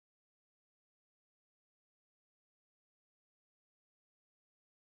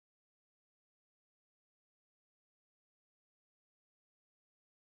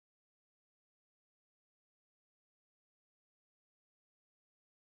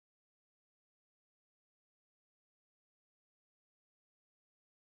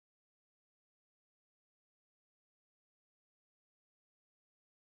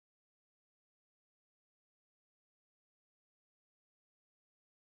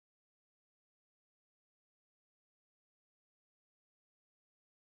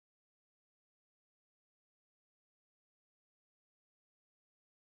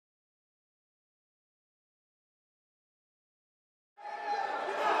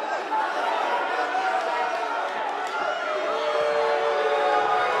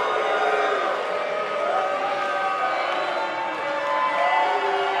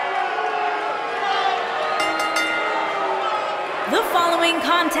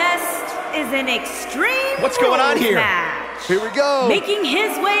contest is an Extreme What's going on here? match. Here we go. Making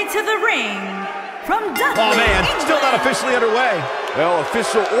his way to the ring from Dudley, Oh man, England. still not officially underway. Well,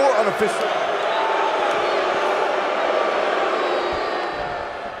 official or unofficial.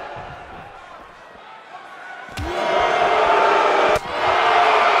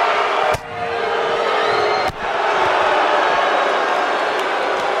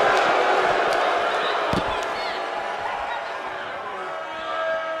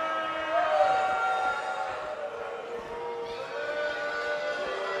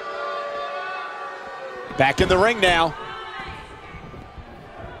 Back in the ring now.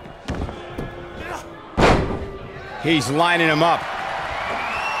 He's lining him up.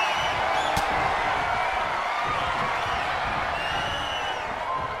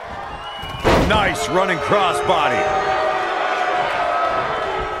 Nice running crossbody.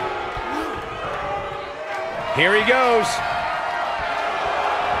 Here he goes.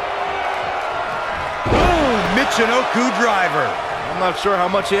 Boom! Michinoku driver. I'm not sure how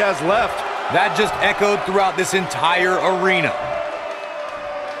much he has left. That just echoed throughout this entire arena.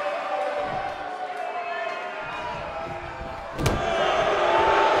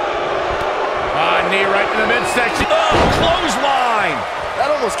 Knee right in the midsection. Oh, clothesline!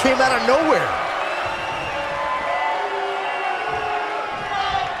 That almost came out of nowhere.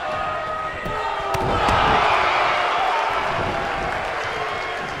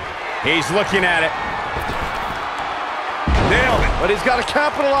 He's looking at it. Nailed it. But he's got to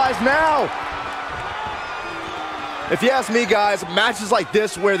capitalize now. If you ask me, guys, matches like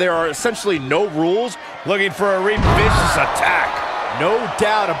this where there are essentially no rules, Looking for a vicious attack. no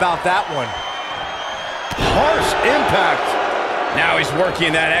doubt about that one. Harsh impact. Now he's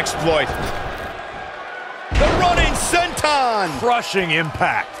working that exploit. The running senton. Crushing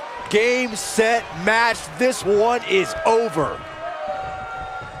impact. Game, set, match. This one is over.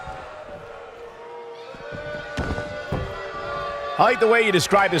 I like the way you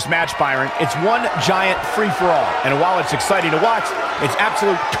describe this match, Byron. It's one giant free-for-all. And while it's exciting to watch, it's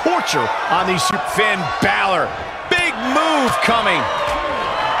absolute torture on these Finn Balor. Big move coming.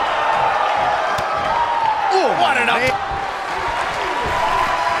 Oh, What an up.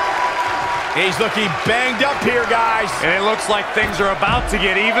 He's looking banged up here, guys. And it looks like things are about to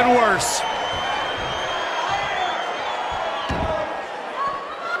get even worse.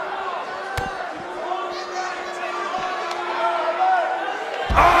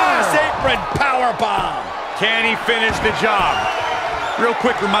 Apron powerbomb. Can he finish the job? Real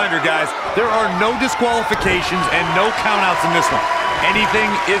quick reminder, guys, there are no disqualifications and no countouts in this one. Anything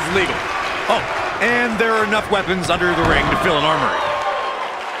is legal. Oh, and there are enough weapons under the ring to fill an armory.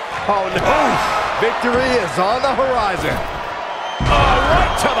 Oh, no. Victory is on the horizon. Oh,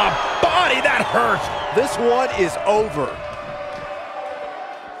 right to the body. That hurt. This one is over.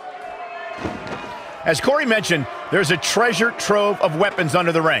 As Corey mentioned, there's a treasure trove of weapons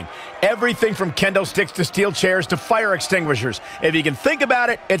under the ring. Everything from kendo sticks to steel chairs to fire extinguishers. If you can think about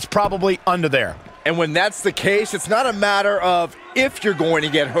it, it's probably under there. And when that's the case, it's not a matter of if you're going to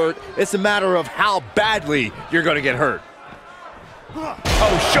get hurt, it's a matter of how badly you're going to get hurt.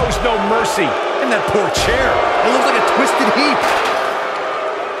 Oh, shows no mercy. And that poor chair. It looks like a twisted heap.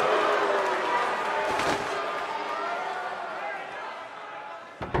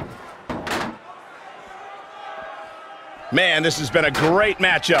 Man, this has been a great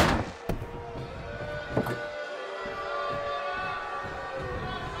matchup.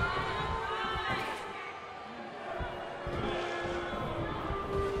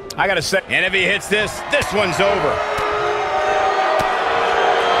 I gotta say, and if he hits this one's over.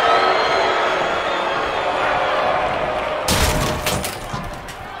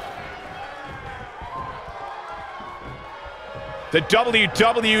 The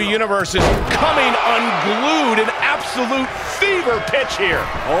WWE Universe is coming unglued, an absolute fever pitch here.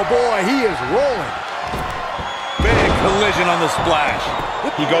 Oh boy, he is rolling. Big collision on the splash.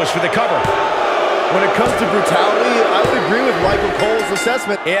 He goes for the cover. When it comes to brutality, I would agree with Michael Cole's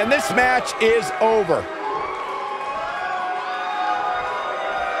assessment. And this match is over.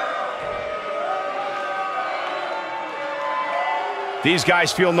 These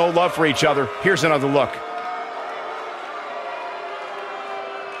guys feel no love for each other. Here's another look.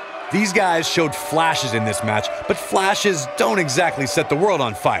 These guys showed flashes in this match, but flashes don't exactly set the world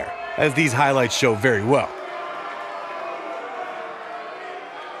on fire, as these highlights show very well.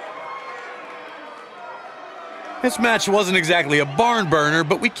 This match wasn't exactly a barn burner,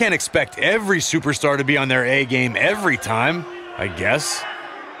 but we can't expect every superstar to be on their A game every time, I guess.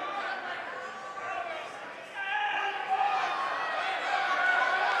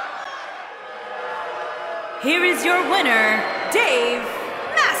 Here is your winner, Dave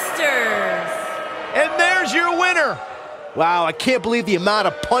here's your winner. Wow, I can't believe the amount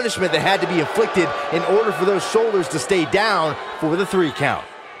of punishment that had to be inflicted in order for those shoulders to stay down for the 3 count.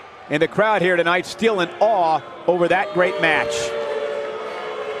 And the crowd here tonight still in awe over that great match.